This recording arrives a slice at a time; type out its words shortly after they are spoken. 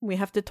We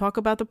have to talk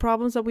about the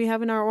problems that we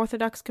have in our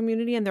Orthodox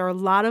community, and there are a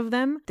lot of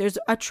them. There's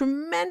a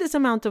tremendous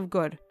amount of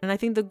good, and I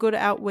think the good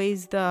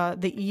outweighs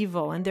the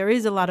evil, and there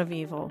is a lot of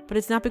evil. But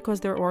it's not because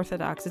they're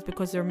Orthodox, it's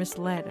because they're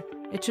misled.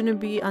 It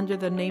shouldn't be under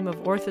the name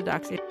of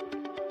Orthodox.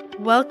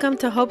 Welcome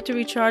to Hope to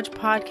Recharge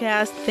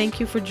podcast. Thank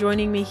you for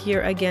joining me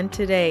here again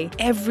today.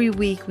 Every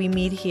week we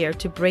meet here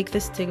to break the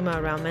stigma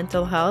around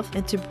mental health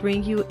and to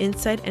bring you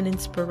insight and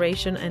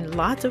inspiration and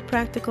lots of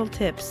practical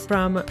tips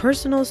from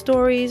personal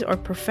stories or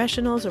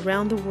professionals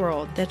around the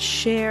world that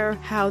share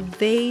how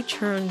they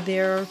turn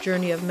their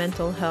journey of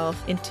mental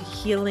health into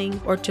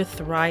healing or to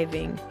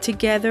thriving.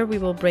 Together we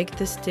will break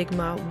the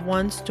stigma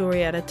one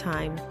story at a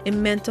time.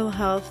 In mental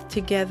health,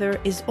 together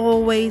is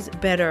always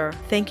better.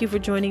 Thank you for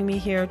joining me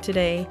here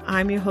today.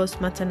 I'm your host,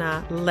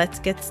 Matana. Let's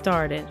get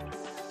started.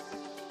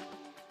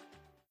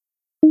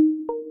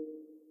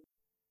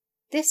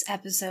 This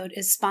episode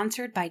is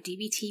sponsored by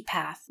DBT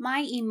Path.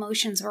 My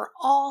emotions were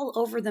all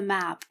over the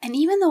map, and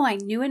even though I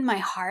knew in my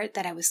heart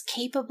that I was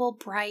capable,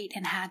 bright,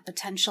 and had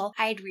potential,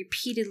 I'd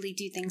repeatedly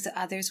do things that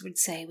others would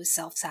say was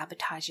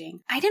self-sabotaging.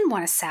 I didn't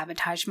want to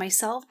sabotage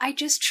myself, I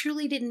just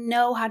truly didn't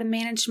know how to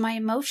manage my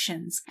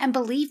emotions. And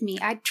believe me,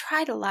 I'd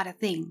tried a lot of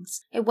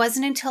things. It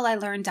wasn't until I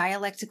learned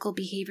dialectical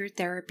behavior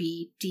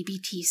therapy,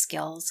 DBT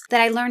skills,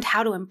 that I learned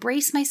how to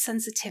embrace my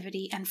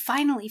sensitivity and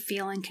finally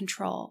feel in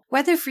control.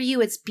 Whether for you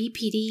it's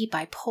BPD,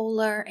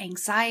 bipolar,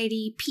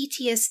 anxiety,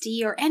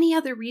 PTSD, or any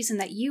other reason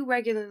that you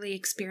regularly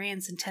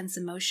experience intense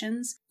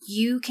emotions,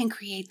 you can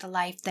create the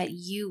life that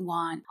you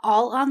want,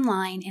 all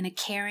online in a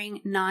caring,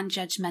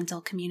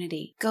 non-judgmental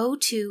community. Go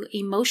to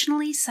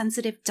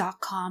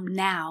emotionallysensitive.com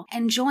now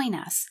and join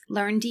us.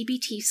 Learn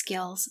DBT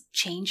skills,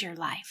 change your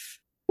life.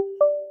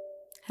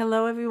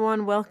 Hello,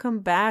 everyone. Welcome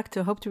back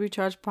to Hope to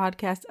Recharge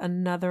podcast,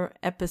 another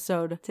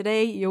episode.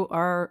 Today, you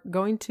are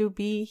going to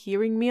be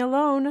hearing me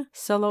alone,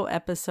 solo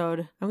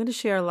episode. I'm going to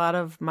share a lot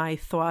of my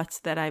thoughts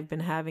that I've been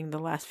having the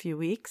last few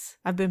weeks.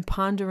 I've been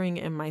pondering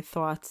in my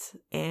thoughts,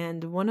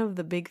 and one of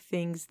the big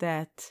things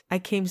that I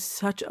came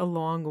such a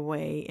long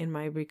way in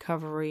my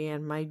recovery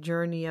and my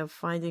journey of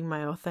finding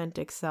my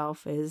authentic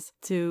self is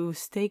to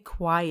stay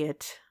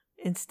quiet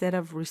instead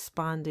of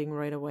responding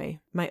right away.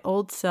 My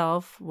old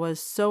self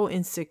was so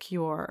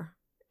insecure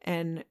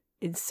and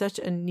in such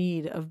a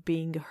need of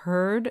being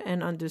heard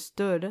and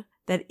understood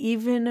that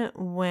even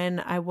when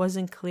I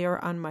wasn't clear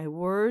on my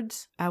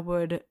words, I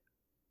would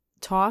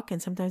talk, and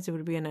sometimes it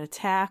would be an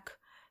attack,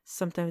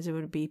 sometimes it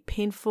would be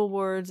painful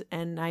words,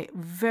 and I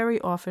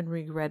very often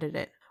regretted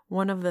it.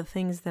 One of the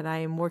things that I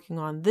am working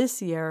on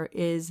this year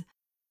is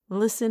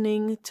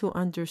listening to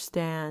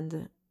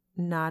understand,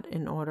 not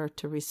in order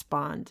to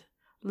respond.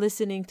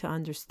 Listening to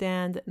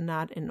understand,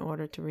 not in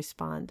order to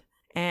respond.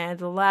 And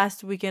the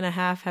last week and a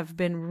half have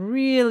been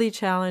really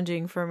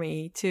challenging for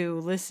me to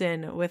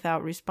listen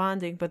without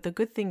responding. But the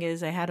good thing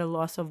is I had a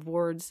loss of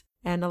words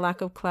and a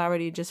lack of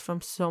clarity just from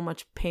so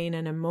much pain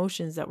and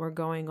emotions that were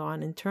going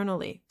on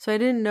internally. So I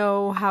didn't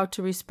know how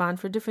to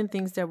respond for different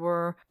things that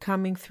were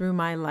coming through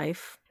my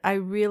life. I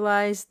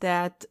realized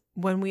that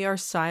when we are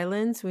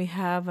silent, we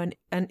have an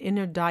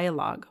inner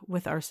dialogue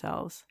with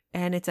ourselves.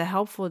 And it's a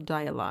helpful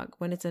dialogue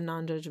when it's a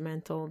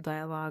non-judgmental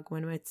dialogue,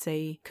 when it's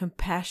a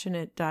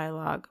compassionate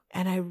dialogue.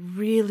 And I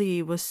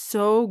really was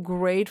so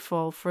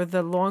grateful for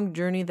the long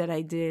journey that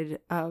I did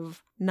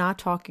of not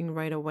talking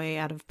right away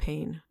out of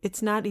pain.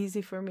 It's not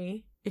easy for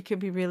me. It can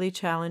be really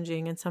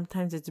challenging, and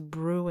sometimes it's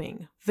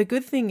brewing. The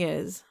good thing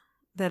is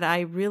that I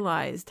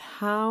realized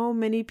how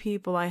many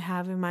people I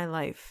have in my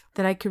life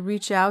that I could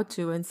reach out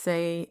to and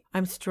say,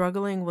 I'm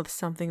struggling with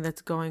something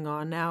that's going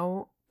on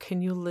now.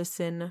 Can you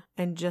listen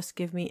and just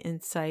give me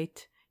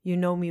insight? You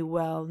know me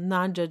well,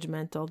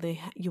 non-judgmental.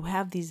 You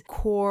have these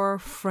core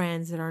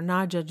friends that are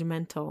not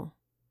judgmental,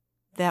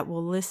 that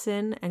will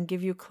listen and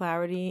give you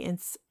clarity and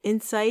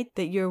insight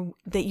that you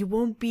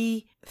won't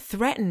be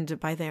threatened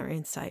by their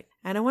insight.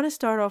 And I want to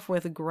start off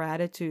with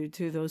gratitude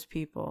to those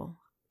people,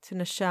 to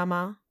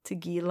Neshama, to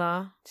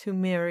Gila, to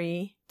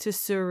Miri, to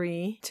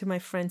Suri, to my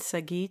friend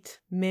Sagit,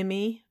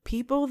 Mimi,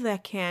 people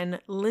that can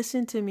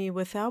listen to me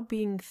without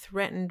being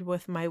threatened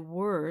with my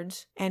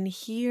words and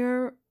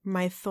hear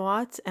my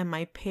thoughts and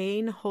my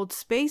pain, hold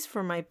space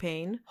for my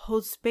pain,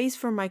 hold space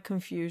for my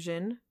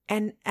confusion,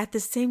 and at the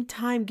same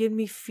time give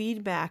me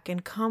feedback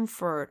and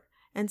comfort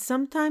and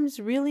sometimes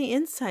really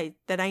insight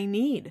that I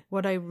need.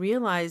 What I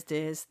realized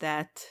is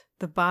that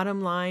the bottom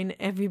line,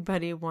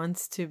 everybody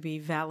wants to be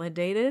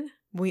validated.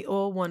 We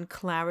all want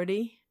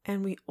clarity,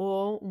 and we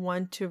all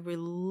want to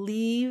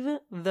relieve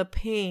the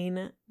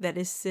pain that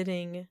is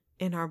sitting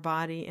in our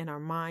body, in our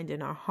mind,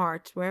 in our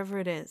hearts, wherever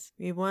it is.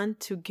 We want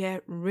to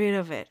get rid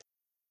of it.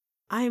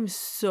 I am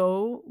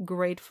so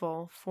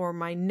grateful for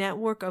my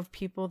network of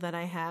people that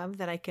I have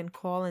that I can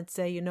call and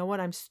say, you know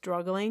what, I'm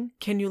struggling.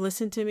 Can you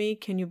listen to me?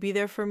 Can you be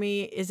there for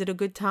me? Is it a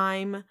good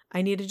time?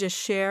 I need to just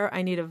share.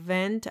 I need a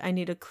vent. I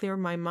need to clear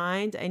my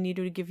mind. I need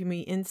you to give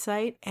me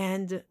insight.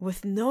 And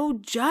with no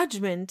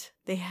judgment,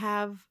 they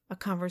have a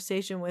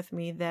conversation with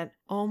me that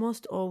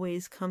almost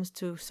always comes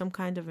to some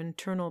kind of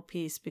internal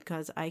peace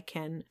because I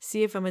can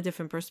see it from a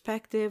different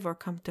perspective or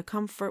come to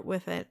comfort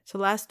with it. So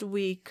last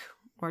week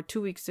or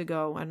 2 weeks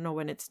ago, I don't know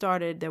when it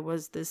started, there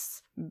was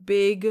this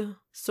big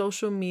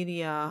social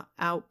media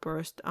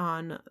outburst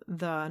on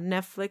the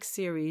Netflix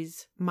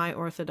series, My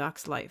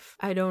Orthodox Life.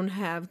 I don't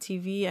have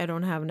TV. I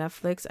don't have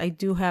Netflix. I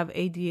do have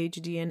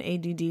ADHD and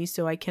ADD,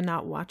 so I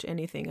cannot watch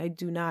anything. I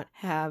do not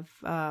have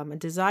a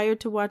desire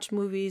to watch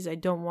movies. I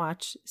don't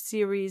watch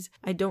series.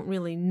 I don't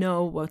really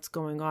know what's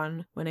going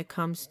on when it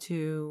comes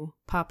to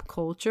pop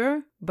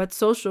culture, but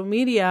social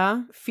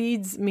media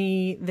feeds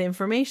me the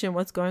information,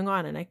 what's going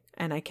on.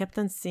 And I kept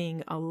on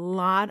seeing a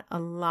lot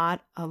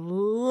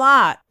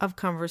of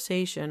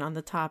conversation on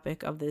the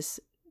topic of this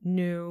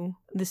new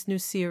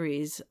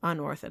series,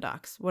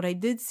 Unorthodox. What I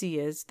did see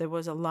is there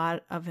was a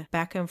lot of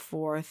back and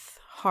forth,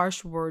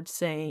 harsh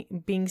words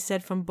being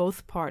said from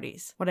both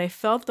parties. What I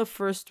felt the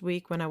first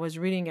week when I was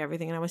reading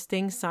everything and I was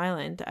staying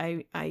silent,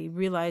 I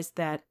realized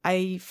that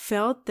I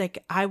felt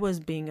like I was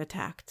being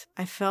attacked.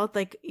 I felt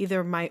like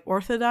either my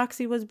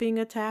orthodoxy was being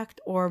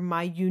attacked or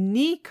my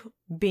unique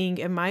being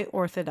in my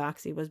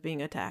orthodoxy was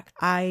being attacked.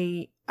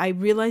 I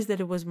realized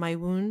that it was my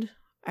wound.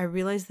 I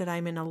realized that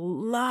I'm in a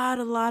lot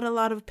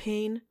of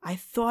pain. I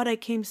thought I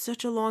came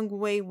such a long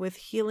way with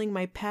healing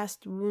my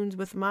past wounds,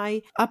 with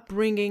my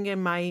upbringing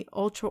and my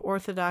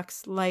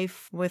ultra-Orthodox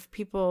life with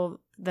people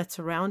that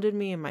surrounded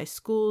me in my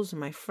schools and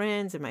my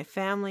friends and my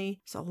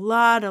family. It's a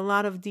lot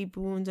of deep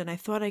wounds, and I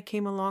thought I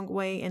came a long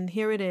way. And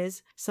here it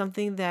is,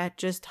 something that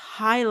just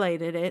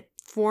highlighted it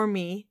for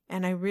me.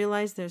 And I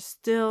realized there's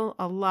still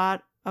a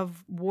lot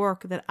of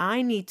work that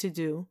I need to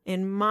do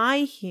in my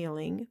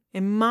healing,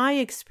 in my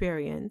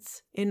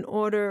experience, in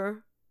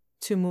order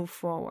to move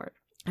forward.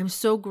 I'm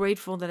so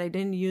grateful that I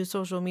didn't use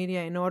social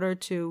media in order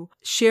to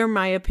share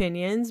my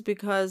opinions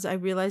because I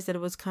realized that it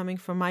was coming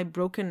from my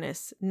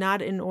brokenness,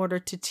 not in order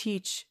to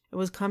teach. It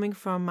was coming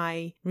from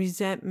my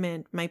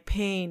resentment, my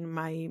pain,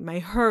 my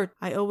hurt.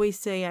 I always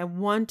say I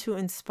want to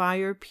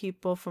inspire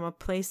people from a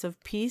place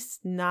of peace,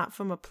 not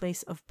from a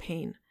place of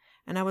pain.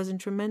 And I was in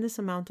tremendous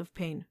amount of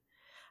pain.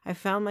 I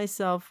found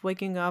myself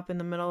waking up in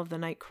the middle of the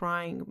night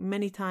crying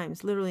many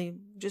times, literally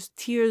just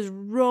tears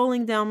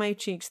rolling down my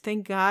cheeks.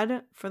 Thank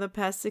God for the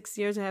past 6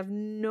 years, I have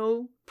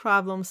no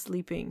problem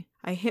sleeping.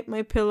 I hit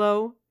my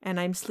pillow and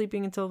I'm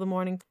sleeping until the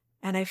morning.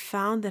 And I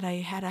found that I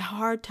had a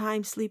hard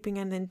time sleeping,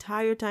 and the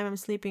entire time I'm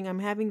sleeping, I'm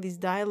having these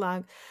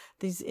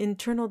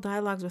internal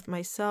dialogues with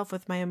myself,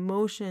 with my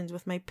emotions,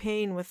 with my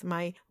pain, with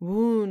my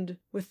wound,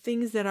 with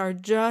things that are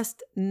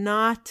just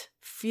not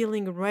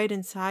feeling right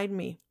inside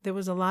me. There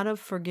was a lot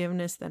of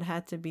forgiveness that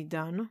had to be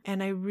done.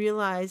 And I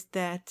realized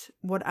that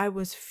what I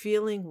was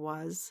feeling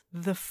was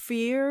the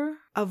fear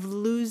of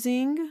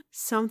losing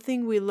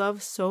something we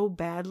love so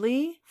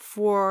badly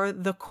for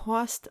the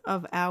cost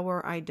of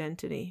our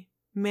identity.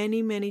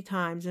 Many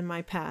times in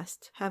my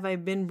past have I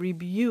been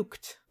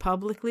rebuked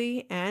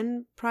publicly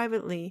and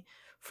privately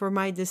for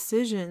my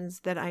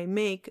decisions that I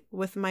make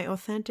with my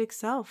authentic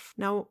self.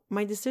 Now,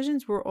 my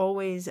decisions were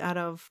always out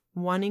of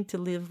wanting to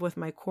live with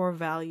my core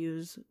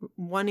values,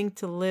 wanting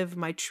to live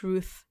my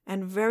truth.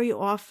 And very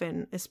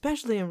often,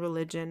 especially in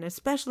religion,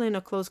 especially in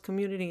a close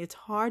community, it's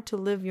hard to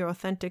live your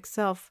authentic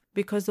self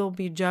because there'll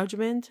be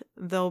judgment,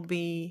 there'll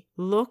be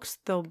looks,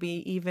 there'll be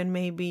even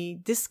maybe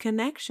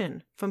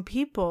disconnection from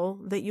people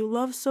that you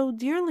love so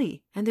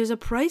dearly. And there's a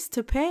price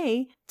to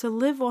pay to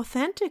live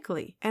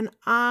authentically. And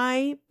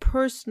I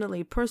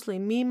personally,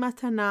 me,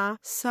 Matana,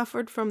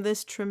 suffered from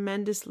this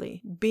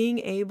tremendously. Being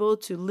able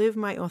to live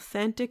my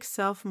authentic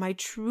self, my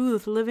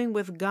truth, living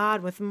with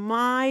God, with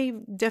my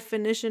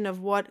definition of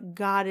what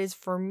God is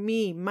for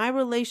me, my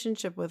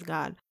relationship with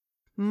God,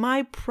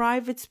 my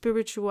private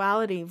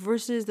spirituality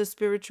versus the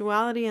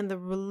spirituality and the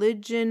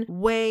religion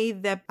way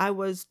that I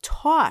was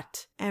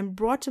taught and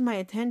brought to my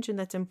attention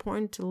that's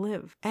important to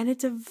live. And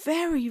it's a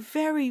very,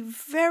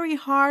 very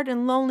hard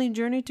and lonely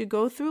journey to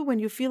go through when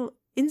you feel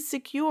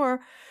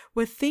insecure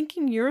with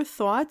thinking your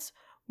thoughts,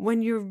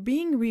 when you're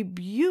being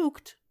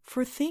rebuked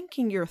for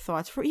thinking your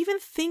thoughts, for even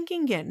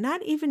thinking it,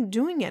 not even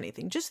doing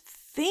anything, just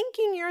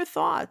thinking your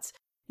thoughts.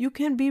 You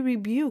can be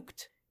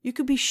rebuked. You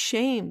could be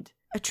shamed.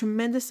 A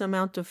tremendous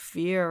amount of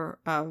fear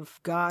of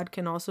God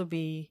can also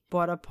be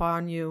brought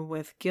upon you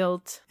with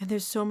guilt. And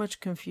there's so much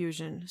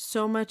confusion,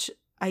 so much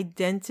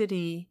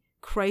identity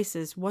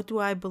crisis. What do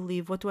I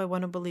believe? What do I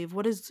want to believe?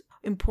 What is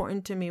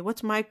important to me?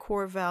 What's my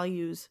core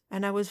values?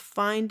 And I was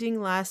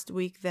finding last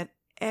week that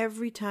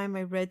every time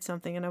I read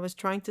something, and I was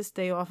trying to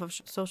stay off of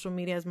social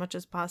media as much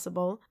as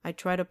possible. I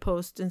try to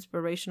post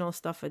inspirational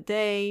stuff a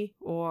day,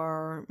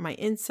 or my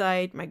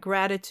insight, my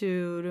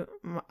gratitude,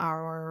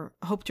 our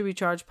Hope to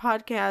Recharge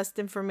podcast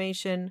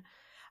information.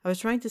 I was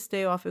trying to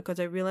stay off because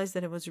I realized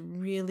that it was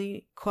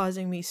really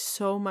causing me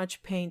so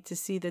much pain to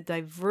see the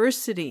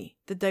diversity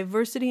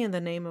in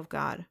the name of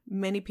God.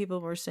 Many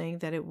people were saying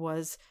that it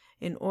was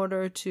in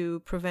order to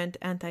prevent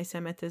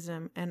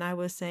anti-Semitism. And I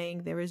was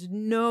saying there is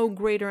no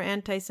greater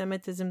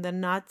anti-Semitism than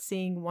not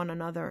seeing one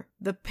another.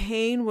 The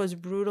pain was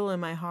brutal in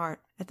my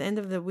heart. At the end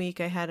of the week,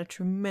 I had a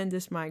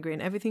tremendous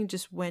migraine. Everything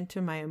just went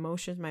to my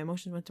emotions. My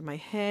emotions went to my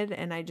head,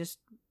 and I just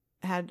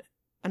had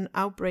an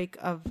outbreak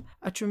of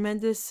a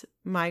tremendous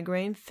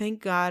migraine.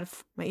 Thank God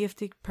for my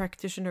EFT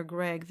practitioner,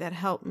 Greg, that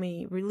helped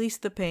me release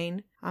the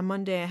pain. On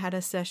Monday, I had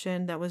a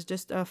session that was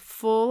just a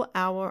full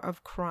hour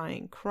of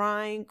crying,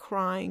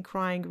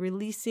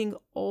 releasing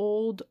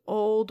old,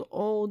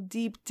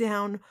 deep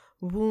down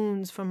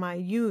wounds from my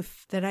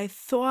youth that I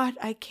thought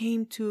I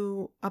came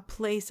to a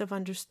place of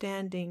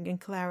understanding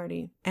and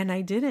clarity. And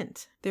I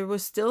didn't. There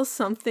was still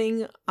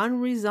something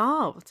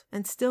unresolved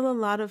and still a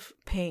lot of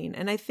pain.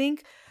 And I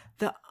think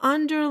the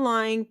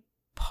underlying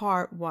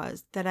part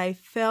was that I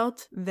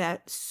felt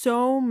that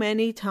so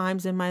many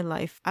times in my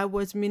life, I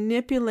was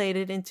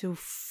manipulated into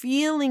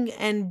feeling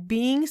and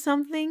being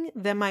something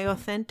that my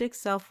authentic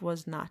self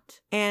was not.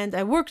 And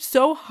I worked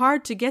so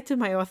hard to get to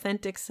my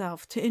authentic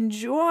self, to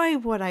enjoy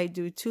what I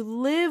do, to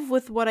live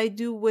with what I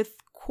do with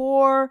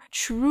core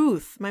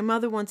truth. My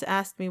mother once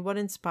asked me, what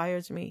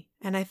inspires me?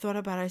 And I thought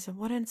about it. I said,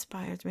 what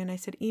inspires me? And I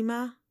said,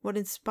 Ima, what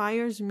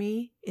inspires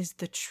me is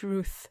the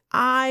truth.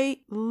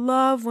 I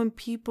love when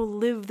people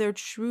live their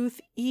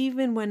truth,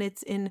 even when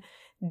it's in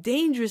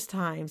dangerous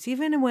times,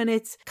 even when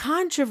it's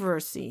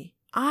controversy.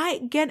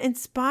 I get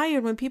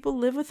inspired when people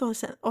live with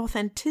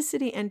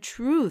authenticity and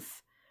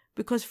truth.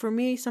 Because for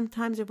me,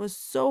 sometimes it was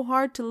so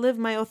hard to live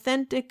my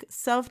authentic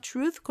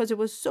self-truth because it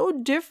was so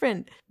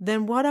different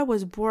than what I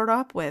was brought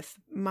up with.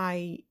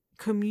 My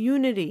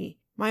community,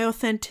 my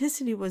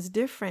authenticity was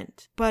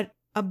different. But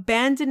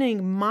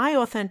abandoning my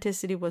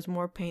authenticity was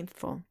more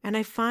painful. And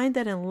I find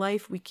that in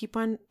life, we keep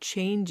on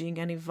changing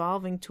and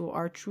evolving to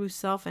our true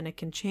self, and it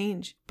can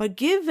change. But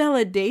give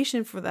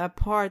validation for that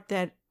part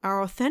that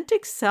our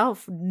authentic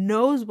self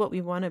knows what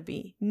we want to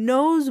be,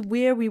 knows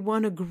where we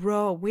want to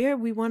grow, where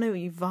we want to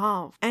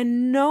evolve.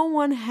 And no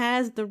one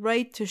has the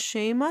right to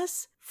shame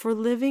us for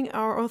living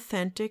our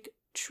authentic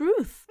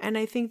truth. And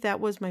I think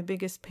that was my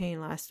biggest pain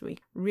last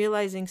week,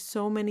 realizing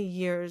so many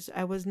years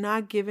I was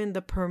not given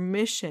the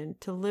permission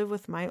to live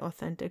with my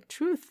authentic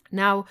truth.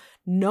 Now,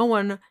 no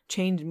one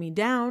chained me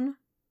down.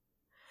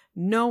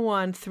 No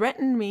one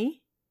threatened me.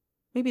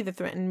 Maybe they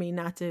threatened me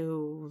not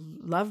to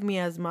love me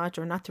as much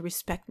or not to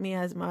respect me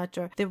as much,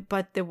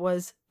 but there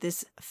was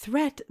this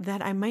threat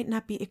that I might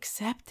not be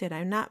accepted.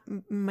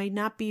 Might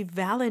not be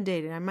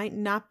validated. I might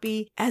not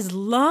be as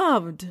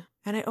loved.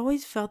 And I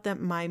always felt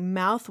that my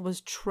mouth was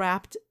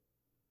trapped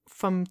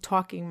from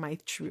talking my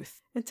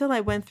truth until I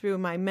went through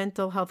my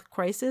mental health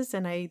crisis,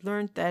 and I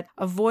learned that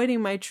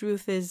avoiding my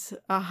truth is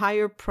a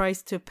higher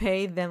price to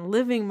pay than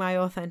living my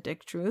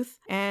authentic truth,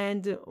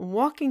 and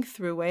walking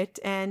through it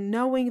and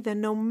knowing that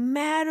no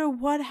matter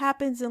what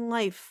happens in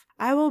life,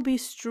 I will be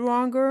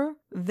stronger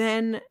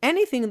than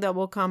anything that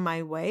will come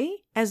my way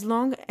as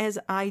long as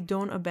I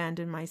don't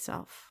abandon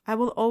myself. I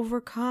will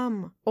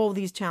overcome all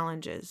these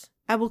challenges.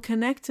 I will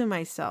connect to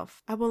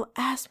myself. I will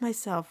ask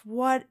myself,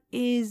 what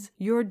is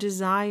your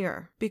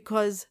desire?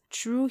 Because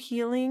true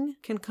healing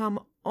can come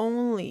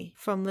only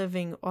from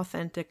living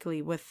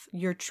authentically with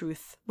your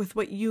truth, with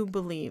what you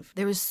believe.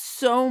 There is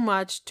so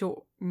much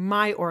to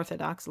my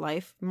Orthodox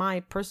life,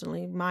 my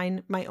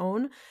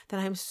own, that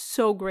I'm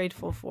so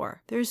grateful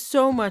for. There's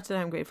so much that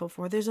I'm grateful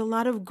for. There's a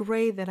lot of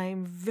gray that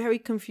I'm very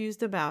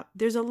confused about.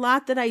 There's a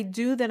lot that I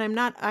do that I'm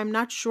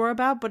not sure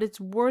about, but it's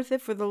worth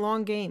it for the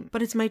long game.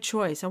 But it's my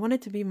choice. I want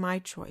it to be my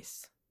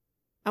choice.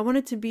 I want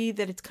it to be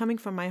that it's coming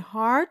from my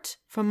heart,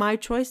 from my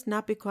choice,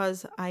 not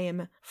because I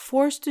am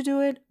forced to do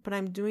it, but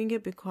I'm doing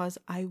it because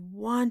I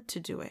want to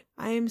do it.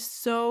 I am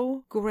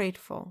so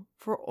grateful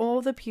for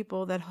all the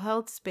people that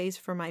held space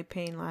for my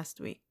pain last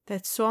week,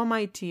 that saw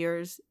my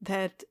tears,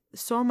 that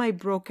saw my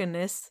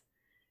brokenness,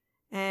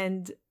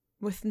 and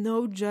with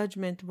no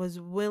judgment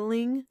was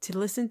willing to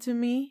listen to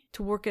me,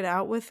 to work it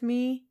out with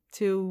me,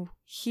 to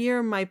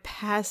hear my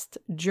past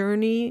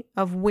journey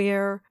of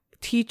where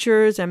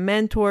teachers and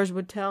mentors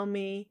would tell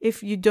me,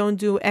 if you don't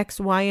do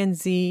X, Y, and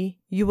Z,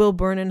 you will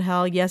burn in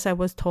hell. Yes, I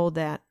was told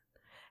that.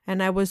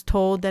 And I was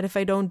told that if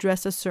I don't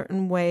dress a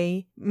certain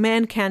way,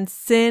 man can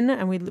sin.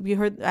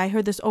 And I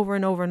heard this over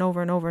and over and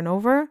over and over and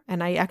over.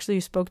 And I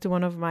actually spoke to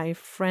one of my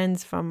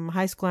friends from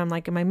high school. I'm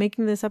like, am I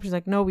making this up? She's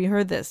like, no, we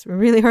heard this. We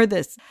really heard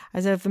this. I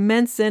said, if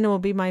men sin, it will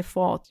be my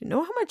fault. You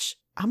know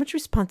how much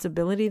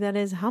responsibility that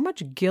is, how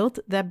much guilt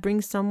that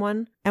brings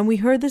someone. And we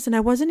heard this, and I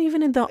wasn't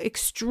even in the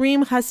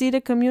extreme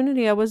Hasidic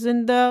community. I was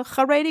in the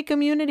Haredi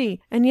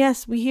community. And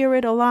yes, we hear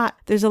it a lot.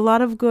 There's a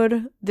lot of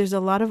good, there's a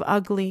lot of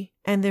ugly,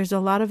 and there's a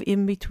lot of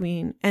in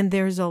between. And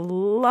there's a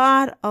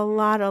lot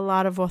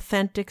of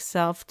authentic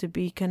self to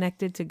be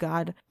connected to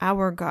God,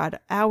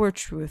 our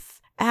truth,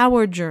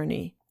 our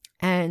journey.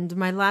 And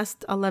my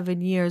last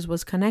 11 years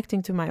was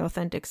connecting to my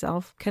authentic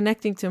self,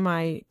 connecting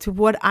to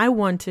what I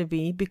want to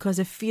be, because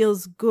it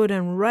feels good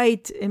and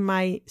right in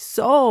my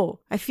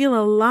soul. I feel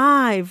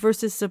alive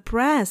versus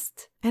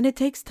suppressed. And it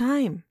takes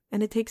time.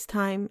 And it takes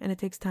time, and it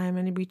takes time,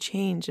 and we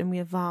change and we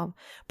evolve.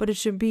 But it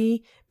should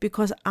be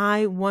because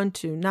I want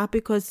to, not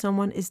because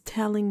someone is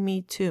telling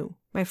me to.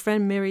 My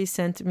friend Miri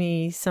sent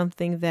me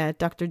something that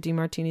Dr.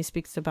 Demartini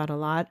speaks about a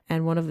lot.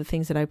 And one of the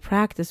things that I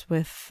practice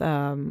with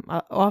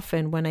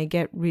often when I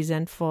get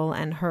resentful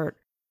and hurt,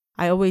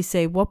 I always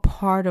say, what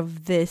part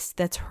of this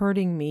that's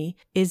hurting me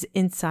is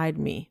inside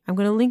me? I'm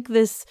going to link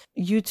this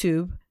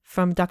YouTube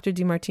from Dr.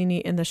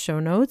 Demartini in the show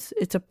notes.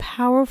 It's a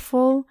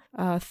powerful,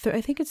 I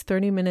think it's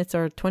 30 minutes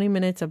or 20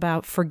 minutes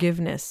about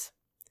forgiveness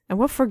and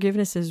what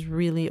forgiveness is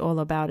really all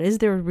about. Is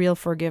there real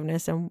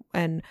forgiveness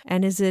and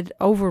is it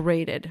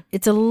overrated?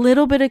 It's a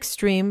little bit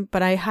extreme,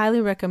 but I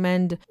highly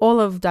recommend all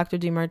of Dr.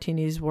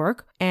 Demartini's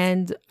work.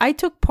 And I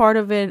took part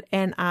of it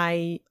and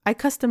I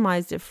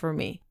customized it for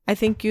me. I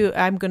think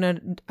I'm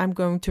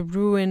going to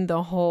ruin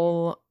the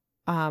whole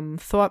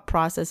thought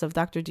process of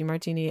Dr.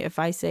 Demartini if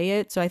I say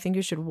it. So I think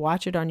you should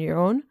watch it on your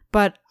own.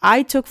 But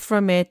I took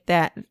from it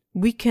that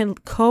we can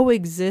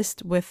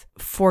coexist with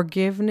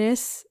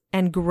forgiveness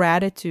and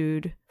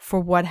gratitude for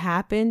what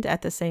happened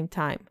at the same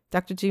time.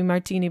 Dr.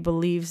 Demartini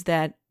believes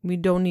that we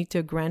don't need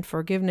to grant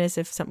forgiveness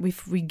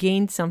if we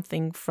gained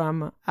something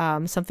from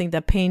something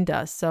that pained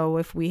us. So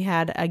if we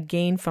had a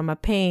gain from a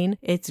pain,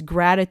 it's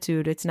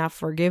gratitude, it's not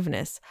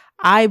forgiveness.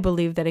 I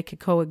believe that it could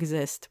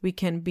coexist. We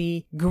can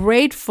be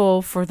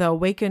grateful for the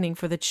awakening,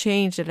 for the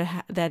change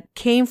that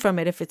came from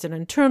it. If it's an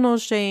internal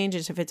change,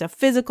 if it's a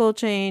physical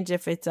change,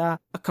 if it's a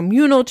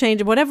communal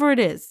change, whatever it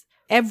is.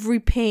 Every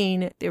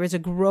pain, there is a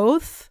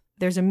growth.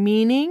 There's a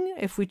meaning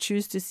if we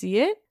choose to see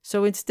it.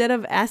 So instead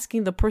of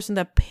asking the person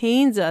that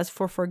pains us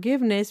for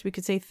forgiveness, we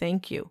could say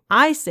thank you.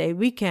 I say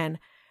we can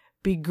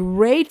be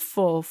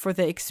grateful for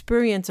the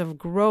experience of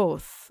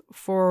growth,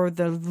 for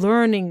the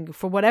learning,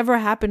 for whatever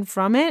happened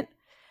from it,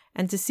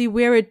 and to see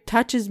where it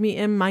touches me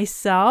in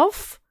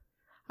myself.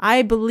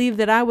 I believe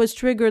that I was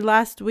triggered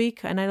last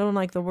week, and I don't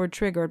like the word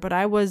triggered, but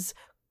I was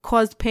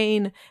caused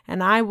pain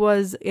and I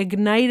was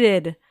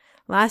ignited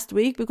last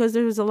week because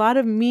there was a lot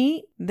of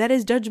me that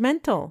is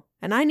judgmental.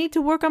 And I need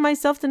to work on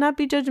myself to not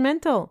be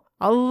judgmental.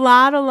 A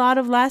lot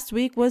of last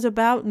week was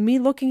about me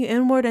looking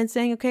inward and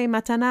saying, okay,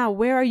 Matana,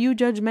 where are you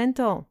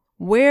judgmental?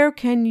 Where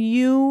can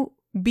you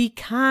be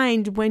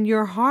kind when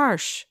you're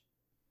harsh?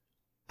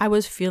 I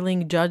was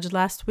feeling judged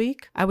last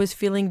week. I was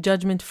feeling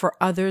judgment for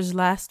others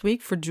last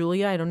week, for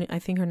Julia. I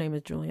think her name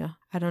is Julia.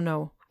 I don't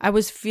know. I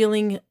was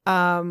feeling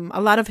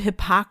a lot of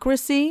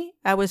hypocrisy.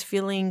 I was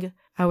feeling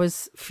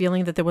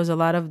that there was a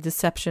lot of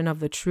deception of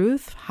the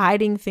truth,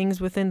 hiding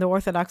things within the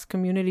Orthodox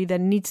community that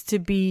needs to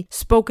be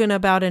spoken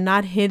about and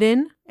not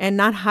hidden, and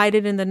not hide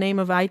it in the name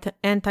of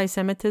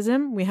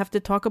anti-Semitism. We have to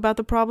talk about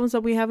the problems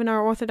that we have in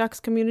our Orthodox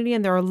community,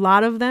 and there are a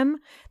lot of them.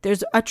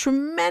 There's a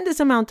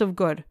tremendous amount of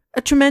good,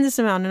 a tremendous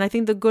amount, and I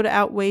think the good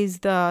outweighs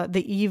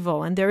the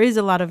evil, and there is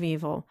a lot of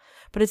evil.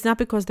 But it's not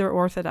because they're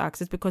Orthodox,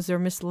 it's because they're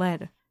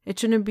misled. It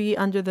shouldn't be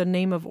under the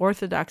name of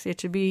Orthodoxy.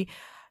 It should be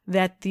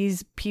that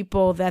these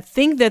people that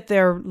think that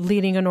they're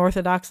leading an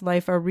Orthodox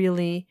life are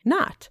really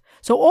not.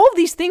 So all of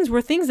these things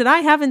were things that I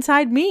have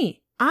inside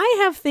me.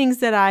 I have things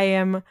that I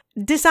am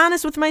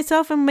dishonest with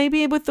myself and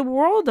maybe with the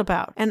world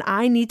about. And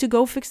I need to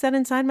go fix that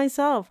inside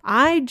myself.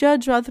 I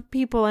judge other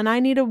people and I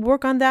need to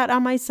work on that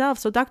on myself.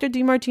 So Dr.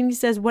 Demartini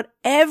says,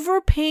 whatever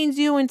pains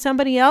you in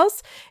somebody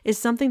else is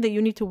something that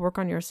you need to work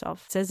on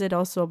yourself. It says it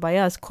also by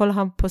us. Kol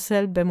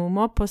ha-posel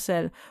bemumo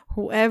posel.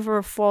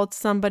 Whoever faults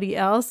somebody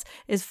else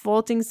is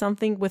faulting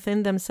something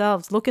within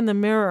themselves. Look in the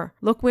mirror.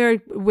 Look where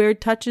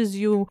it touches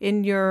you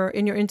in your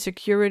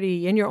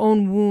insecurity, in your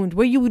own wound,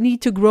 where you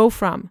need to grow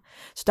from.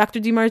 So Dr.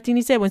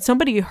 Demartini said, when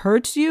somebody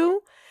hurts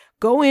you,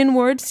 go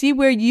inward, see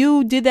where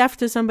you did that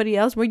to somebody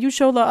else, where you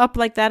show up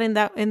like that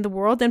in the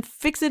world, and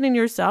fix it in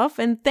yourself,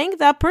 and thank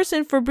that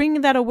person for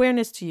bringing that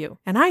awareness to you.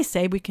 And I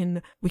say we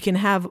can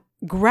have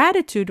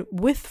gratitude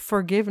with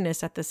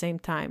forgiveness at the same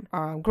time.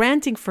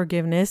 Granting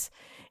forgiveness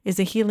is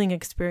a healing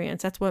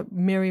experience. That's what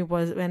Miri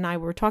and I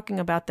were talking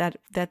about, that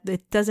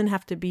it doesn't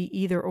have to be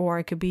either or.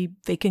 It could be,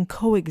 they can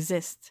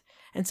coexist.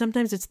 And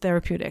sometimes it's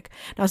therapeutic.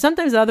 Now,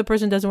 sometimes the other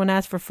person doesn't want to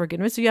ask for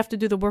forgiveness, so you have to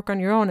do the work on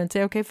your own and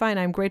say, okay, fine,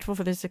 I'm grateful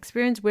for this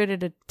experience. Where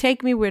did it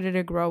take me? Where did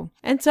it grow?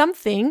 And some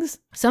things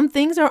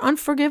are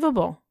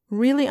unforgivable,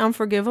 really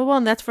unforgivable.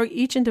 And that's for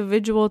each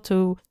individual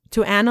to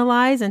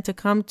analyze and to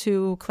come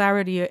to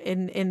clarity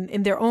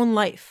in their own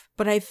life.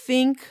 But I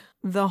think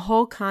the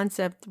whole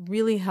concept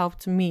really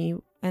helped me,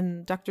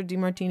 and Dr.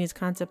 Demartini's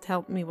concept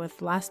helped me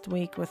with last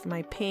week with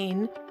my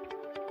pain.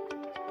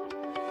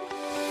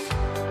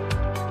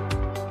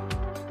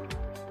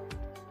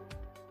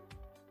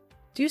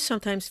 Do you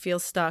sometimes feel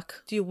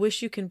stuck? Do you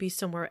wish you can be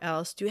somewhere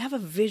else? Do you have a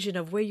vision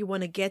of where you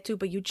want to get to,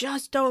 but you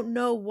just don't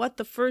know what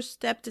the first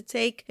step to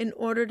take in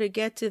order to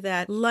get to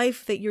that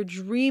life that you're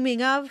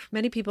dreaming of?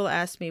 Many people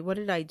ask me, what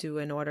did I do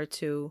in order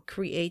to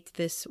create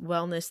this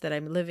wellness that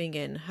I'm living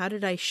in? How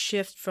did I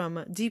shift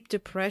from deep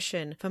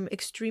depression, from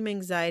extreme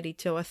anxiety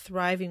to a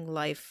thriving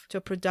life, to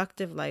a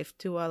productive life,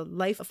 to a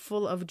life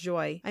full of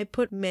joy? I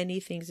put many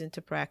things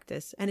into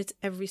practice, and it's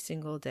every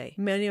single day.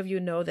 Many of you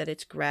know that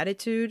it's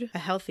gratitude, a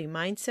healthy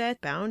mindset,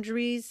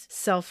 boundaries,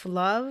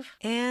 self-love,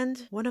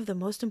 and one of the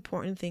most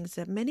important things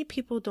that many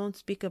people don't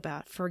speak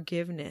about,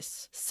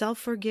 forgiveness.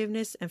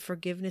 Self-forgiveness and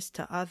forgiveness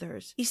to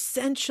others.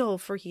 Essential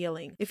for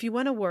healing. If you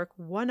want to work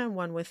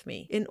one-on-one with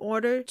me in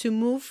order to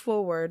move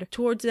forward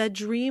towards that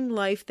dream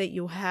life that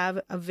you have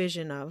a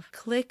vision of,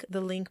 click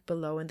the link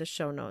below in the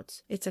show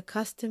notes. It's a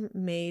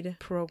custom-made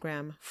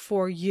program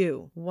for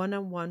you,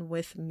 one-on-one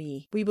with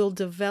me. We will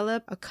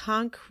develop a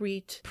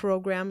concrete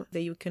program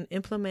that you can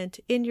implement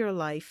in your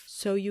life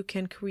so you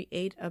can create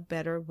a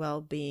better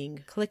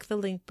well-being. Click the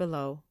link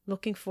below.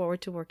 Looking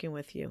forward to working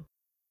with you.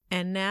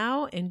 And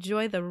now,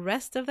 enjoy the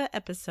rest of the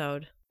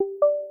episode.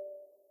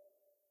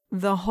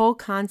 The whole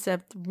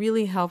concept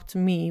really helped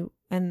me,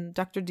 and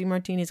Dr.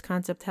 Demartini's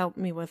concept helped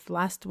me with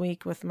last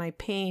week with my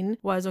pain,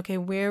 was, okay,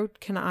 where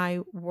can I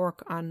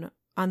work on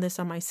this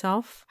on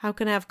myself? How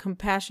can I have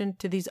compassion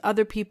to these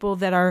other people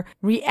that are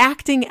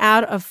reacting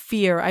out of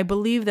fear? I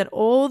believe that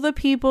all the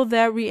people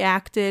that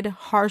reacted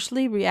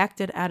harshly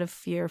reacted out of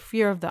fear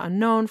of the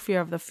unknown, fear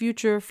of the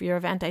future, fear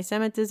of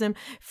anti-Semitism,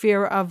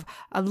 fear of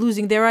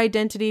losing their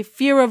identity,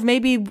 fear of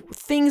maybe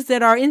things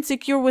that are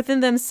insecure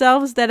within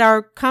themselves that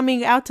are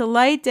coming out to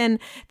light and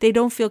they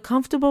don't feel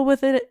comfortable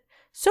with it.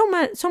 So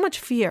much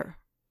fear.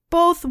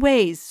 Both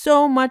ways,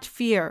 so much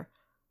fear.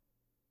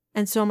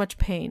 And so much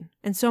pain,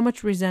 and so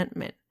much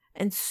resentment,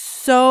 and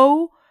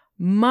so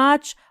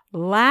much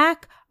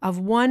lack of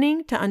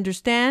wanting to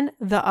understand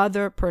the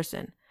other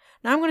person.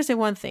 Now, I'm going to say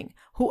one thing.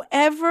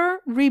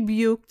 Whoever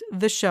rebuked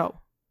the show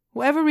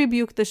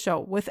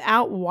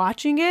without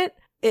watching it,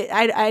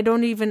 I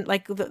don't even,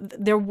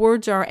 their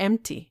words are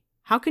empty.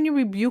 How can you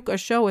rebuke a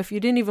show if you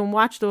didn't even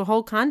watch the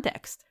whole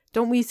context?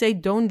 Don't we say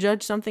don't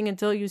judge something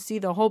until you see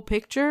the whole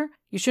picture?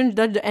 You shouldn't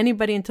judge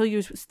anybody until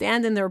you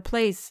stand in their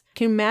place.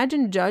 Can you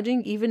imagine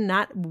judging, even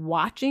not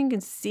watching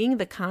and seeing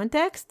the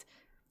context?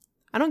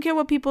 I don't care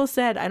what people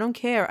said. I don't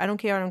care.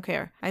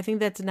 I think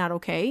that's not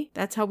okay.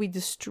 That's how we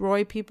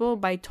destroy people,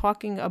 by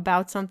talking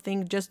about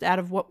something just out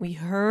of what we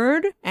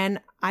heard. And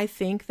I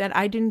think that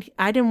I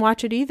didn't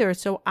watch it either.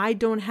 So I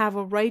don't have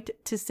a right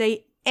to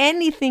say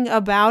anything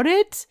about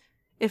it.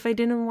 If I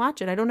didn't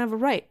watch it, I don't have a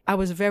right. I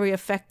was very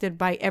affected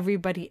by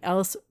everybody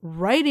else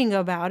writing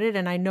about it,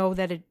 and I know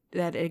that it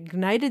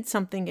ignited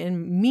something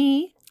in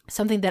me,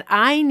 something that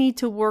I need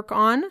to work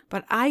on,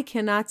 but I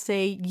cannot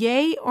say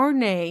yay or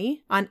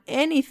nay on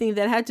anything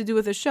that had to do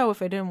with the show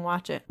if I didn't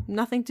watch it.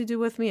 Nothing to do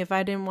with me if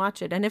I didn't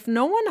watch it. And if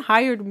no one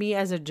hired me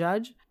as a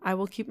judge, I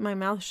will keep my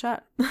mouth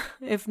shut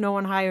if no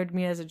one hired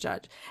me as a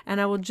judge. And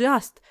I will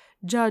just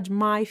judge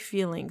my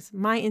feelings,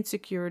 my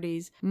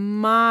insecurities,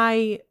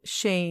 my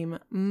shame,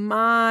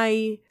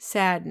 my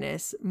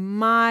sadness,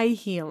 my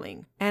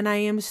healing. And I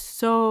am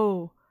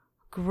so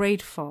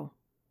grateful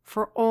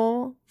for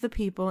all the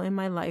people in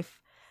my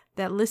life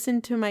that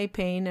listened to my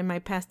pain and my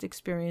past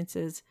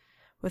experiences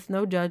with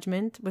no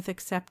judgment, with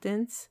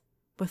acceptance,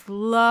 with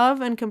love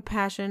and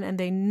compassion, and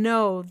they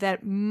know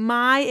that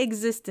my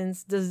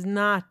existence does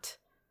not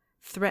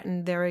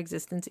threaten their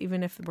existence,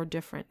 even if we're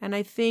different. And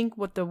I think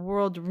what the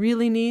world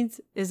really needs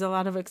is a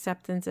lot of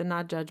acceptance and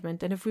not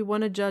judgment. And if we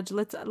want to judge,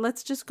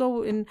 let's just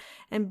go in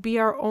and be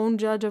our own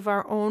judge of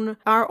our own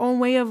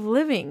way of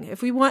living.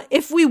 If we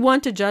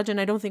want to judge,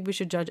 and I don't think we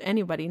should judge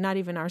anybody, not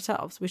even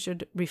ourselves. We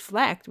should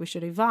reflect, we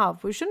should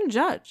evolve, we shouldn't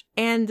judge.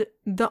 And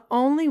the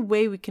only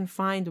way we can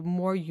find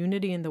more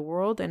unity in the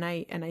world, and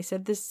I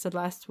said this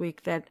last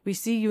week, that we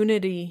see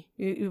unity,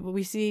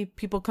 we see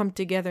people come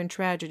together in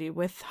tragedy,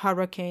 with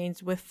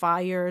hurricanes, with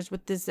fires,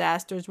 with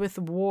disasters, with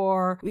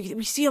war.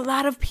 We see a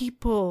lot of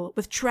people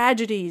with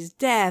tragedies,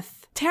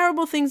 death,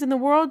 terrible things in the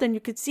world, and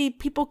you could see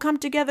people come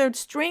together,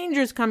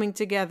 strangers coming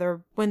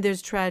together when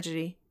there's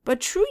tragedy.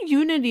 But true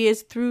unity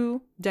is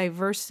through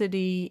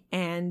diversity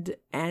and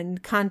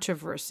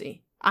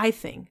controversy. I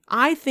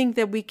think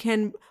that we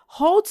can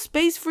hold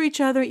space for each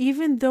other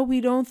even though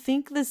we don't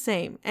think the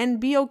same, and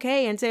be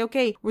okay and say,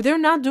 okay, well, they're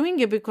not doing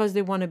it because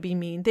they want to be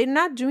mean. They're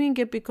not doing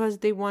it because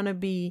they want to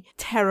be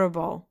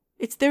terrible.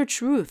 It's their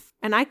truth,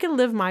 and I can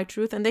live my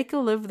truth and they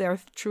can live their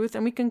truth,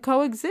 and we can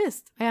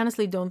coexist. I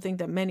honestly don't think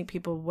that many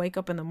people wake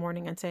up in the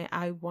morning and say,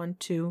 I want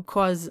to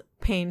cause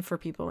pain for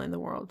people in the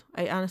world.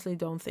 I honestly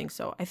don't think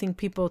so. I think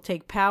people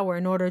take power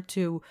in order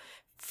to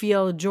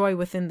feel joy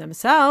within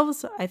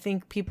themselves. I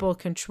think people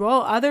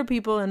control other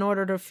people in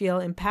order to feel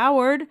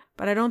empowered,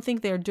 but I don't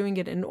think they're doing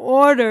it in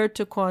order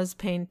to cause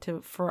pain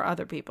for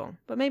other people.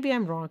 But maybe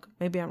I'm wrong.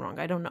 I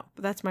don't know.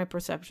 But that's my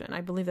perception.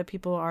 I believe that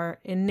people are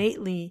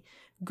innately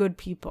good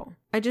people.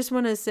 I just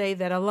want to say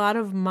that a lot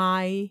of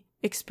my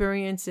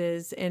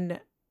experiences in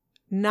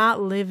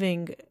not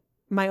living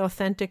my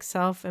authentic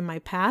self in my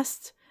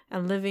past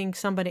and living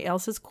somebody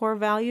else's core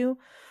value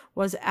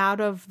was out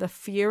of the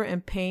fear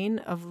and pain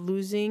of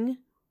losing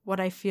what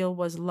I feel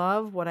was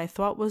love, what I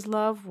thought was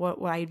love,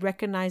 what I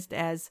recognized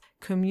as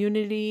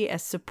community,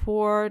 as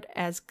support,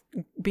 as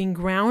being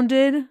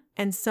grounded.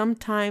 And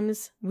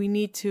sometimes we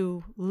need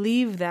to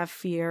leave that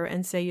fear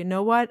and say, you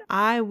know what?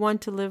 I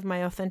want to live my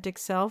authentic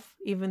self,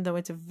 even though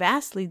it's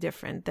vastly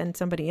different than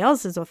somebody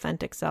else's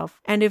authentic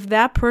self. And if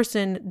that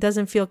person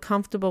doesn't feel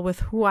comfortable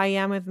with who I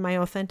am with my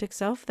authentic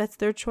self, that's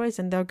their choice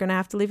and they're going to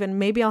have to leave. And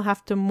maybe I'll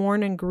have to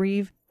mourn and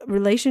grieve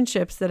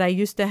relationships that I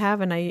used to have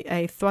and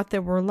I thought they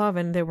were love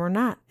and they were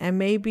not. And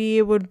maybe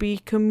it would be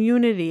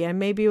community, and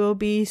maybe it will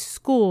be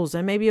schools,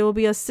 and maybe it will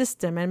be a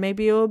system, and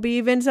maybe it will be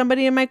even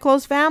somebody in my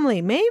close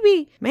family,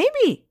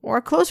 maybe, or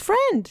a close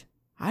friend.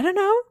 I don't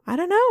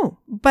know.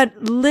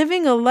 But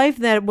living a life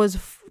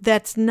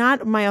that's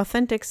not my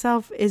authentic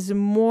self is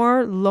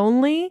more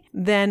lonely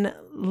than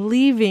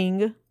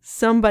leaving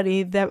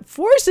somebody that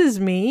forces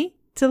me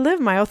to live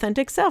my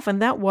authentic self.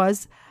 And that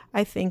was,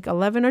 I think,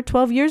 11 or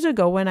 12 years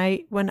ago when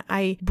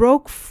I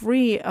broke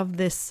free of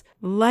this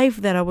life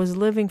that I was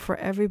living for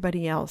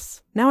everybody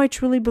else. Now I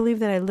truly believe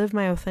that I live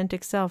my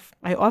authentic self.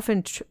 I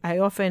often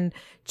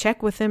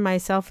check within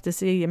myself to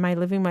see, am I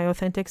living my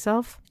authentic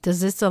self?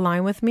 Does this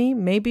align with me?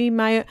 Maybe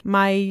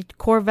my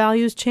core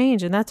values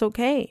change, and that's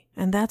okay.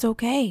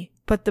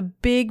 But the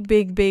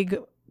big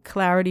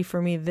clarity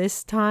for me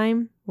this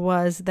time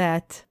was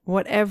that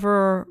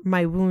whatever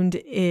my wound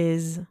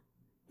is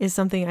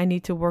something I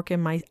need to work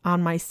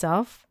on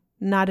myself,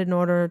 not in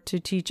order to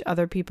teach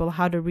other people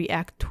how to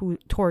react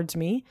towards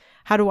me.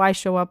 How do I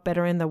show up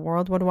better in the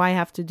world? What do I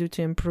have to do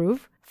to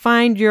improve?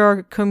 Find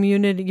your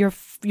community,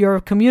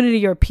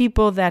 your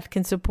people that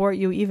can support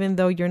you, even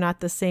though you're not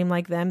the same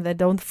like them, that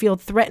don't feel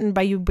threatened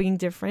by you being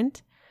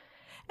different.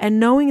 And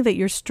knowing that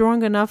you're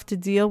strong enough to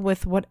deal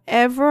with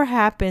whatever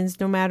happens,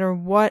 no matter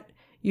what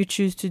you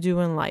choose to do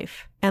in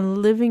life. And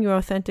living your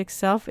authentic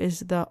self is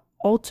the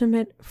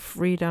ultimate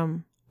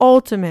freedom.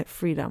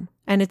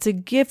 And it's a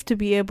gift to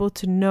be able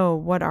to know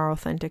what our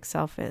authentic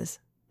self is.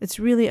 It's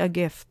really a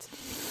gift.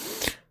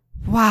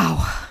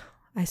 Wow.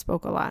 I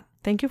spoke a lot.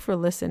 Thank you for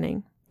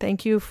listening.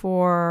 Thank you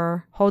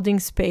for holding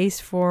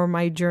space for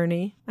my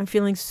journey. I'm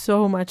feeling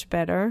so much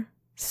better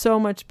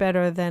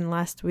than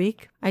last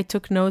week. I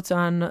took notes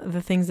on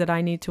the things that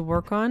I need to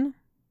work on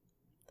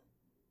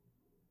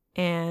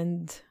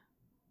and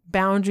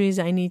boundaries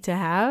I need to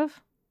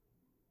have.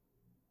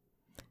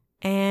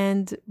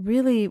 And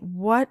really,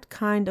 what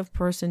kind of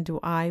person do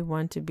I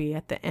want to be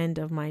at the end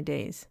of my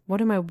days?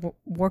 What am I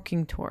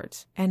working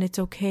towards? And it's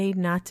okay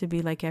not to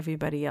be like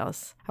everybody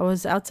else. I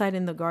was outside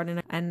in the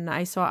garden and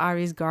I saw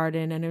Ari's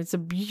garden, and it's a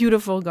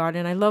beautiful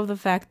garden. I love the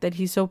fact that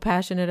he's so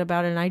passionate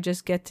about it, and I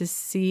just get to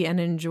see and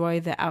enjoy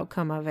the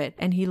outcome of it.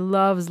 And he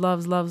loves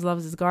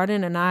his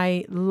garden, and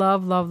I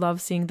love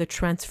seeing the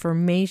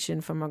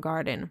transformation from a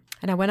garden.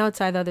 And I went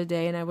outside the other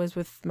day and I was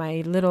with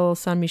my little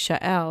son,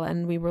 Mishael,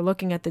 and we were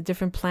looking at the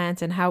different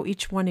plants and how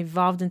each one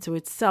evolved into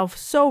itself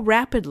so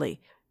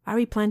rapidly.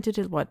 Ari planted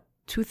it,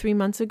 2-3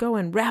 months ago,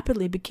 and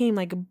rapidly became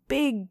like a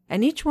big,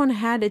 and each one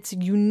had its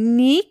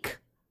unique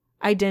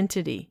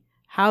identity.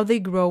 How they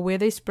grow, where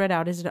they spread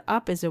out. Is it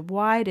up? Is it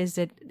wide? Is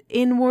it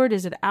inward?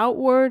 Is it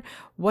outward?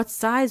 What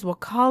size? What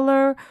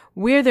color?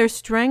 Where their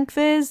strength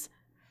is?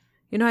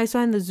 You know, I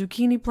saw in the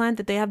zucchini plant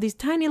that they have these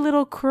tiny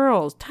little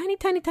curls, tiny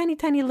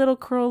little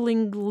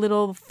curling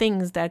little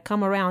things that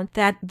come around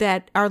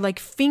that are like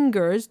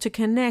fingers to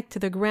connect to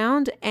the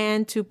ground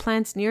and to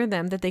plants near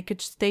them, that they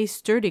could stay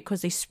sturdy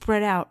because they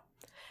spread out.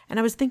 And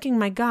I was thinking,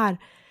 my God,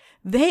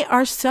 they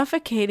are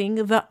suffocating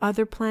the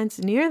other plants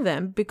near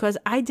them because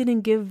I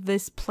didn't give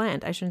this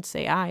plant, I shouldn't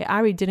say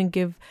Ari didn't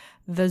give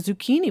the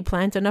zucchini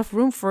plant enough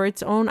room for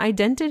its own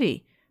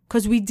identity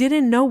because we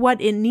didn't know what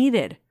it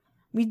needed.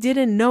 We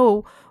didn't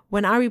know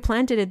when Ari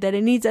planted it that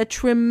it needs a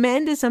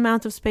tremendous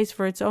amount of space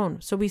for its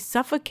own. So we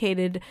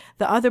suffocated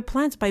the other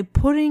plants by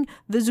putting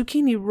the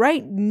zucchini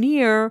right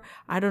near,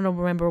 I don't know,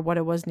 remember what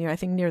it was near, I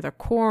think near the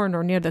corn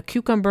or near the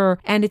cucumber,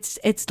 and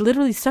it's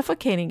literally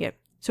suffocating it.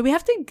 So we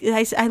have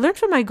to, I learned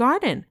from my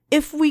garden,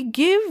 if we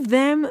give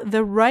them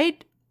the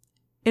right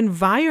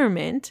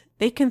environment,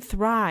 they can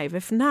thrive.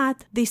 If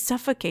not, they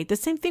suffocate. The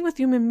same thing with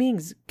human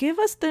beings. Give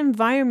us the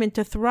environment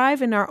to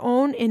thrive in our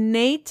own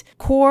innate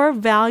core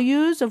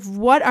values of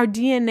what our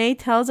DNA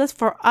tells us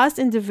for us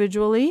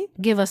individually.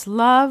 Give us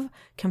love,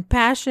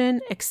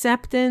 compassion,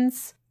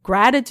 acceptance,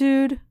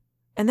 gratitude,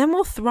 and then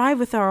we'll thrive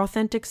with our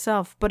authentic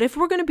self. But if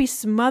we're going to be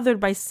smothered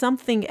by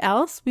something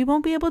else, we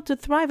won't be able to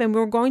thrive and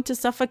we're going to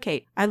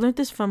suffocate. I learned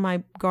this from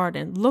my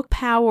garden. Look,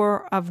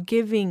 power of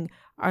giving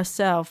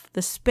ourselves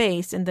the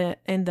space and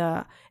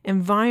the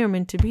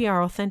environment to be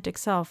our authentic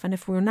self. And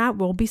if we're not,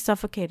 we'll be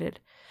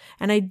suffocated.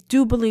 And I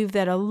do believe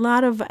that a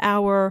lot of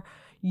our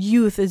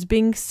youth is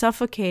being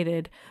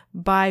suffocated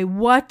by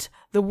what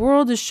the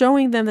world is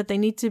showing them that they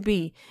need to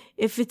be.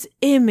 If it's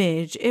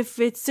image, if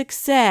it's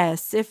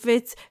success, if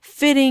it's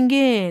fitting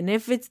in,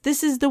 if it's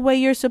this is the way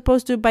you're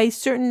supposed to, by a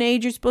certain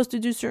age, you're supposed to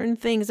do certain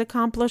things,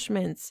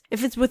 accomplishments.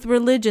 If it's with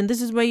religion,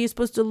 this is where you're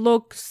supposed to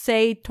look,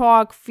 say,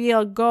 talk,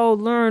 feel, go,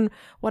 learn,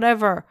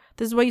 whatever.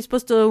 This is where you're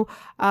supposed to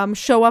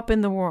show up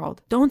in the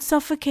world. Don't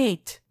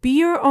suffocate. Be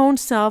your own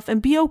self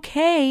and be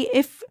okay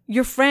if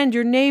your friend,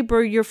 your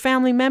neighbor, your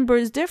family member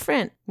is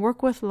different.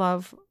 Work with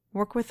love.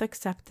 Work with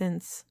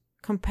acceptance,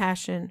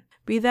 compassion.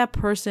 Be that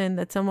person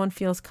that someone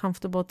feels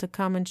comfortable to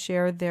come and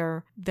share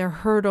their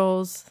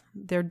hurdles,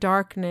 their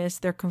darkness,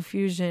 their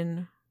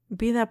confusion.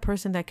 Be that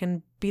person that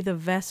can be the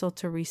vessel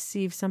to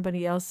receive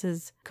somebody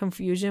else's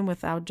confusion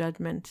without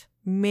judgment.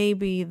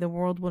 Maybe the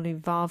world will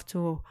evolve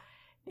to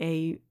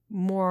a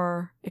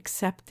more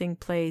accepting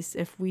place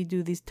if we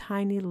do these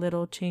tiny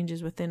little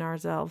changes within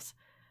ourselves,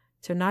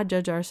 to not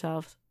judge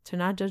ourselves, to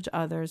not judge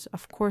others,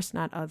 of course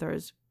not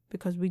others,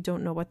 because we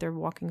don't know what they're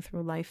walking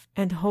through life.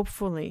 And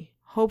hopefully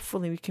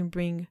we can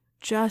bring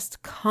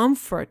just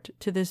comfort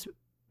to this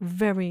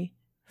very,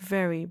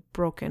 very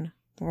broken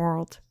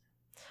world.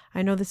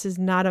 I know this is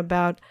not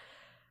about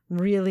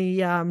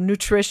really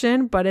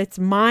nutrition, but it's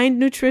mind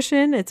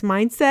nutrition, it's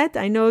mindset.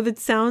 I know that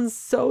sounds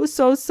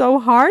so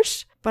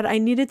harsh, but I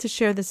needed to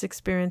share this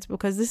experience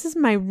because this is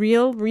my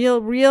real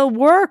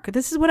work.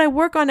 This is what I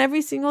work on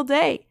every single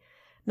day.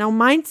 Now,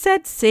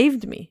 mindset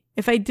saved me.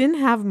 If I didn't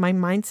have my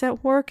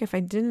mindset work, if I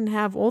didn't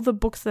have all the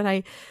books that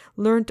I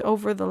learned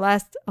over the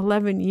last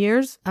 11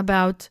 years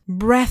about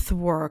breath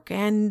work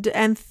and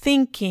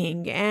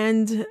thinking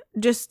and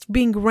just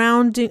being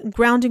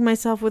grounding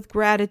myself with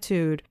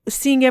gratitude,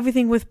 seeing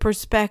everything with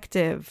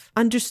perspective,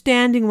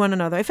 understanding one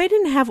another. If I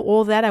didn't have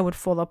all that, I would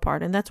fall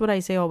apart. And that's what I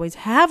say always.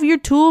 Have your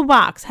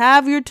toolbox.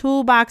 Have your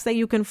toolbox that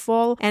you can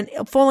fall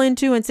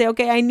into and say,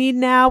 okay, I need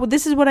now,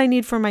 this is what I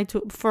need for my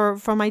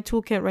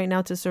toolkit right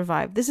now to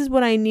survive. This is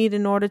what I need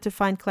in order to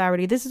find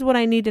clarity. This is what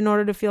I need in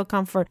order to feel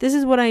comfort. This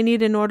is what I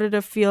need in order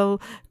to feel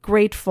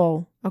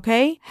grateful.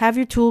 Okay? Have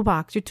your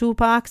toolbox. Your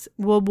toolbox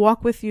will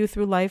walk with you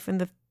through life in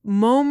the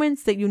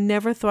moments that you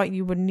never thought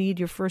you would need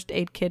your first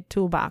aid kit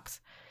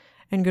toolbox.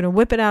 And you're going to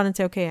whip it out and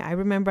say, okay, I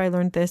remember I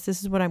learned this. This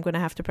is what I'm going to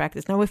have to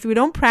practice. Now, if we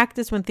don't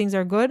practice when things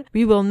are good,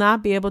 we will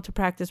not be able to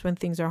practice when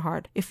things are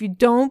hard. If you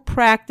don't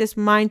practice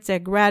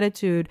mindset,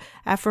 gratitude,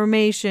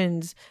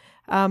 affirmations,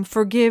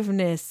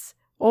 forgiveness,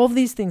 all of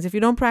these things, if you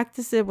don't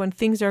practice it when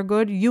things are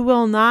good, you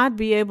will not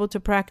be able to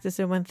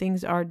practice it when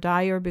things are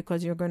dire,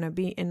 because you're going to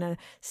be in a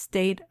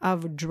state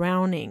of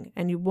drowning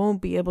and you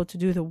won't be able to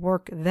do the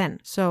work then.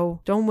 So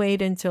don't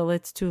wait until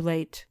it's too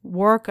late.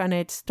 Work on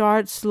it.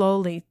 Start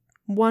slowly.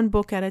 One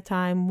book at a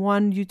time,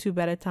 one YouTube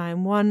at a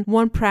time,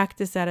 one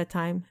practice at a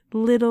time.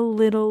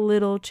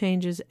 Little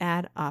changes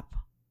add up.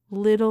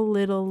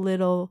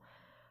 Little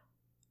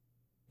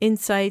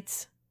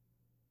insights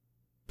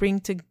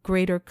bring to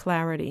greater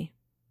clarity.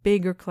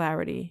 Bigger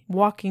clarity,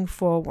 walking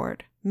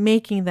forward,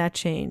 making that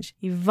change,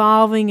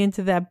 evolving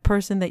into that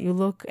person that you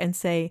look and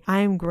say, I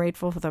am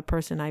grateful for the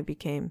person I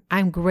became.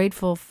 I'm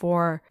grateful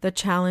for the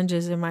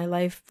challenges in my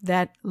life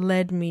that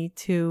led me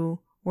to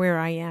where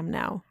I am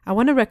now. I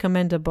want to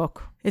recommend a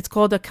book. It's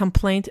called A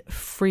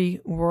Complaint-Free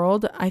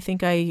World. I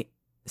think I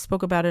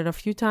spoke about it a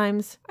few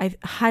times. I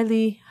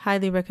highly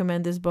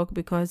recommend this book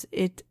because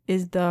it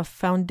is the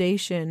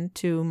foundation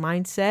to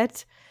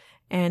mindset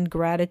and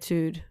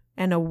gratitude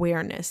and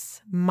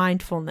awareness,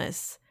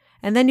 mindfulness.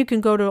 And then you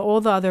can go to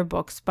all the other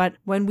books. But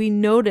when we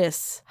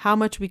notice how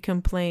much we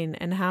complain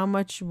and how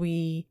much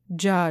we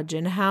judge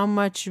and how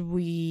much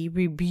we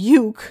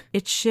rebuke,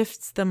 it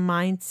shifts the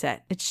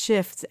mindset. It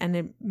shifts and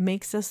it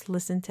makes us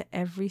listen to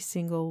every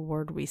single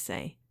word we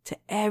say, to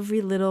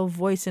every little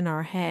voice in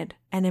our head.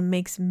 And it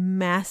makes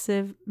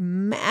massive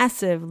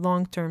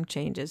long-term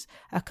changes.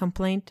 A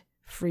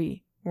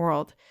complaint-free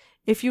world.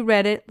 If you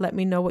read it, let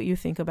me know what you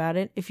think about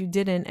it. If you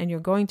didn't and you're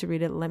going to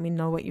read it, let me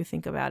know what you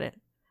think about it.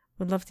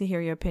 Would love to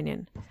hear your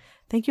opinion.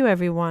 Thank you,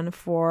 everyone,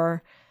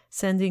 for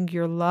sending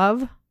your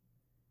love.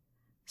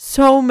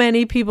 So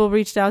many people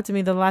reached out to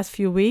me the last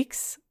few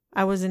weeks.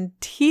 I was in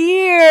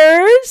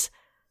tears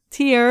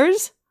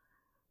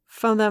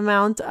from the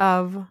amount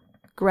of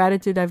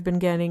gratitude I've been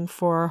getting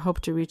for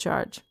Hope to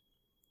Recharge.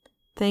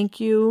 Thank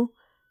you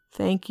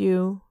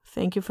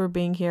for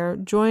being here.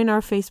 Join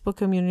our Facebook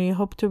community,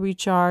 Hope to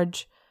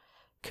Recharge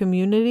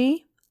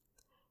community.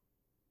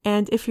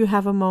 And if you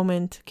have a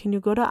moment, can you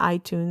go to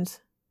iTunes,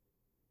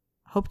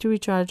 Hope to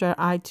Recharge our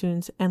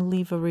iTunes, and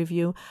leave a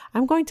review?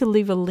 I'm going to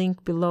leave a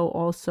link below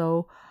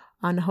also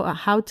on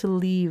how to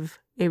leave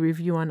a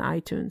review on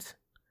iTunes.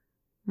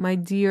 My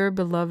dear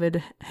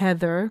beloved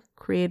Heather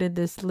created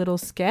this little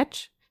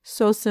sketch.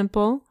 So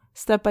simple,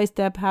 step by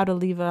step, how to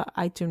leave an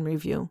iTunes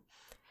review.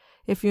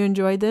 If you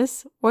enjoyed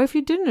this, or if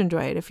you didn't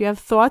enjoy it, if you have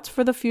thoughts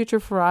for the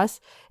future for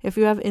us, if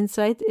you have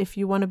insight, if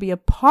you want to be a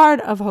part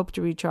of Hope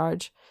to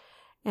Recharge,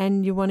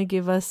 and you want to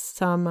give us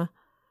some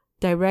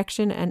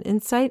direction and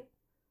insight,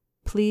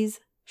 please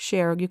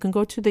share. You can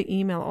go to the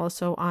email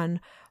also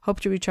on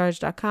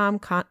hopetorecharge.com,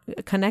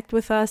 connect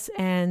with us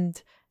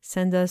and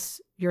Send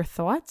us your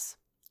thoughts,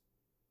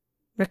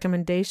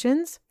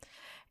 recommendations,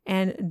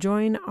 and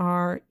join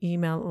our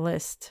email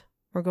list.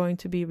 We're going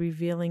to be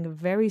revealing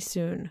very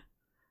soon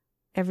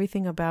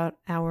everything about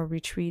our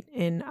retreat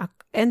in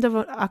end of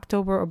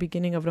October or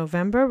beginning of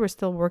November. We're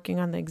still working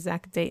on the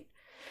exact date.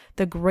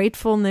 The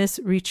Gratefulness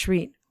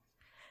Retreat.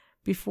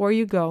 Before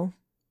you go,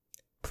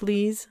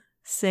 please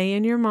say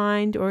in your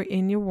mind or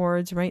in your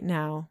words right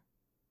now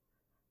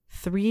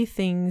 3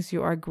 things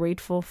you are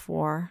grateful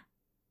for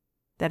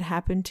that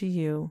happened to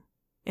you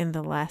in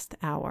the last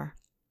hour.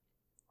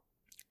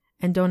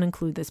 And don't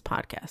include this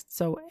podcast.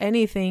 So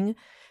anything,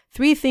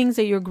 3 things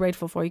that you're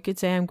grateful for. You could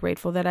say, I'm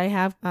grateful that I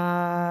have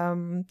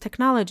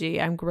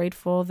technology. I'm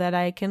grateful that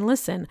I can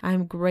listen.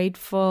 I'm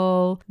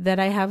grateful that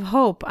I have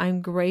hope.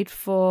 I'm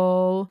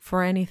grateful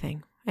for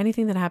anything.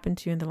 Anything that happened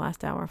to you in the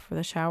last hour, for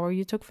the shower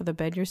you took, for the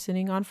bed you're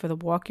sitting on, for the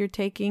walk you're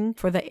taking,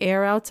 for the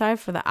air outside,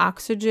 for the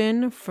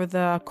oxygen, for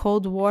the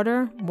cold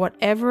water,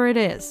 whatever it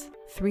is.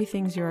 3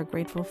 things you are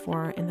grateful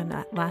for in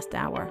the last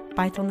hour.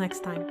 Bye till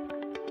next time.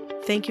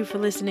 Thank you for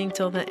listening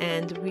till the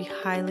end. We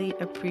highly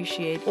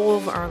appreciate all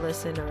of our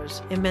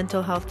listeners. In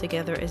Mental Health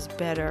Together is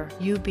Better,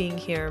 you being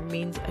here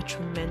means a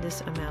tremendous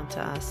amount to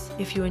us.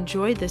 If you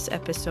enjoyed this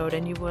episode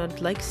and you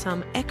would like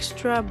some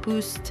extra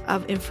boost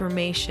of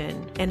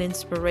information and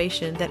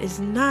inspiration that is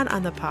not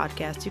on the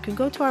podcast, you can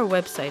go to our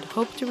website,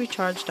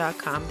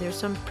 hopetorecharge.com. There's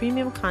some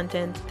premium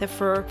content that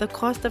for the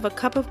cost of a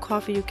cup of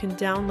coffee, you can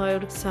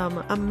download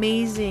some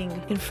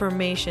amazing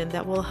information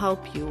that will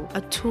help you,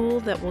 a tool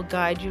that will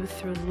guide you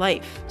through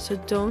life. So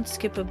don't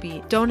skip a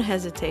beat. Don't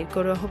hesitate.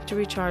 Go to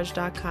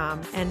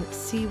hopetorecharge.com and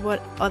see what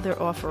other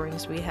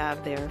offerings we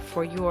have there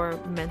for your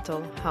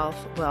mental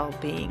health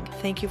well-being.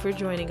 Thank you for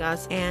joining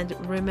us. And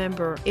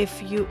remember,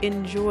 if you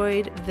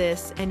enjoyed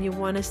this and you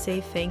want to say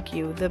thank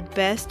you, the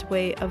best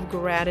way of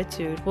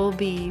gratitude will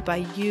be by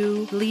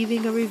you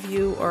leaving a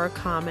review or a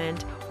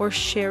comment or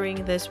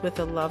sharing this with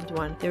a loved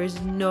one. There is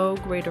no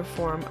greater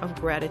form of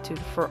gratitude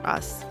for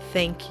us.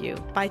 Thank you.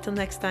 Bye till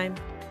next time.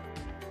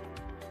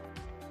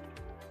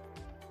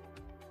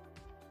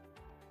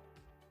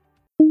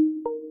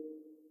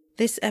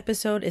 This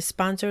episode is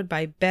sponsored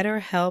by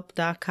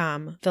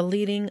BetterHelp.com, the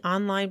leading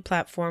online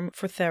platform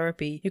for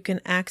therapy. You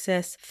can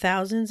access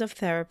thousands of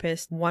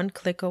therapists one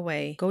click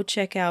away. Go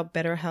check out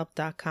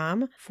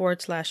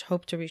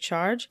BetterHelp.com/hope to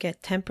recharge.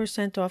 Get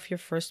 10% off your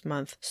first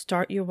month.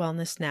 Start your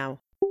wellness now.